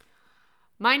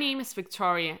My name is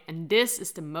Victoria, and this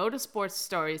is the Motorsport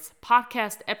Stories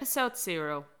podcast episode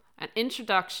 0, an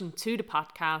introduction to the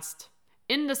podcast.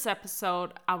 In this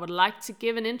episode, I would like to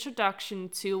give an introduction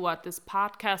to what this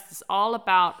podcast is all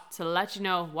about to let you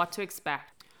know what to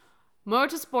expect.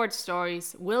 Motorsport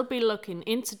Stories will be looking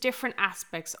into different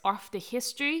aspects of the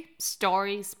history,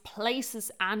 stories,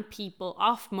 places and people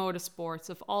of motorsports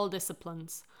of all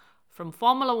disciplines. From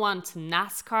Formula 1 to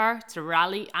NASCAR to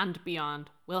rally and beyond,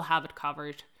 we'll have it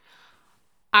covered.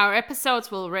 Our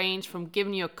episodes will range from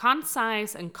giving you a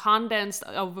concise and condensed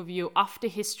overview of the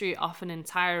history of an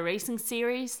entire racing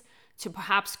series to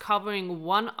perhaps covering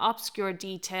one obscure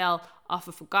detail of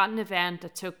a forgotten event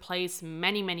that took place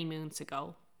many moons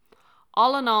ago.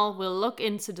 All in all, we'll look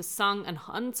into the sung and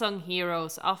unsung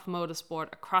heroes of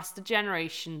motorsport across the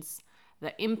generations,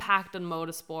 the impact on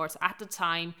motorsports at the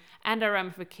time, and their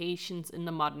ramifications in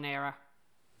the modern era.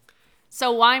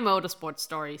 So why motorsport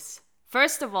stories?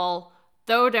 First of all,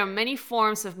 though there are many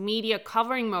forms of media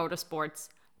covering motorsports,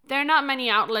 there are not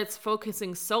many outlets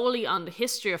focusing solely on the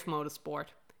history of motorsport.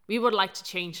 We would like to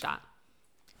change that.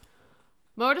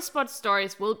 Motorsport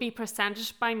Stories will be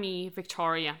presented by me,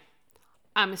 Victoria.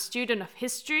 I'm a student of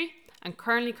history and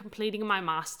currently completing my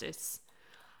master's.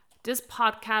 This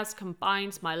podcast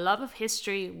combines my love of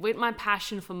history with my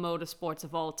passion for motorsports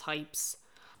of all types.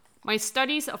 My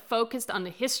studies are focused on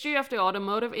the history of the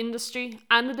automotive industry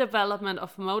and the development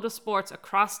of motorsports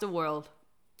across the world.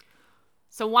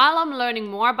 So while I'm learning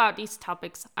more about these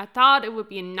topics, I thought it would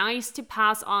be nice to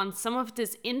pass on some of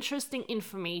this interesting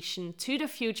information to the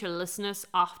future listeners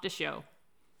of the show.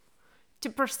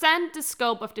 To present the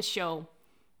scope of the show,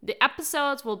 the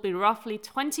episodes will be roughly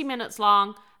 20 minutes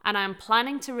long, and I'm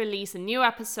planning to release a new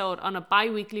episode on a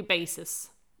bi-weekly basis.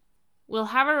 We'll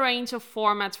have a range of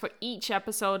formats for each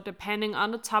episode depending on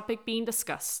the topic being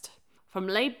discussed, from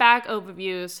laid-back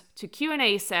overviews to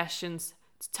Q&A sessions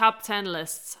to top 10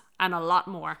 lists and a lot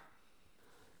more.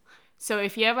 So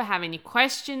if you ever have any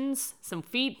questions, some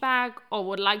feedback, or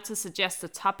would like to suggest a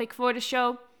topic for the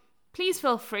show, please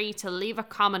feel free to leave a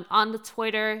comment on the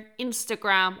Twitter,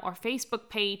 Instagram, or Facebook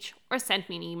page, or send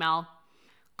me an email.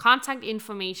 Contact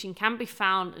information can be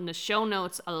found in the show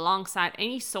notes alongside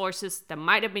any sources that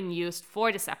might have been used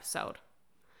for this episode.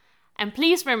 And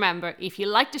please remember, if you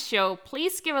like the show,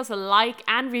 please give us a like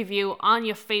and review on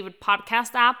your favorite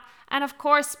podcast app, and of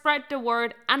course spread the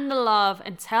word and the love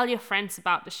and tell your friends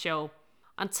about the show.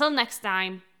 Until next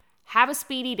time, have a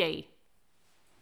speedy day.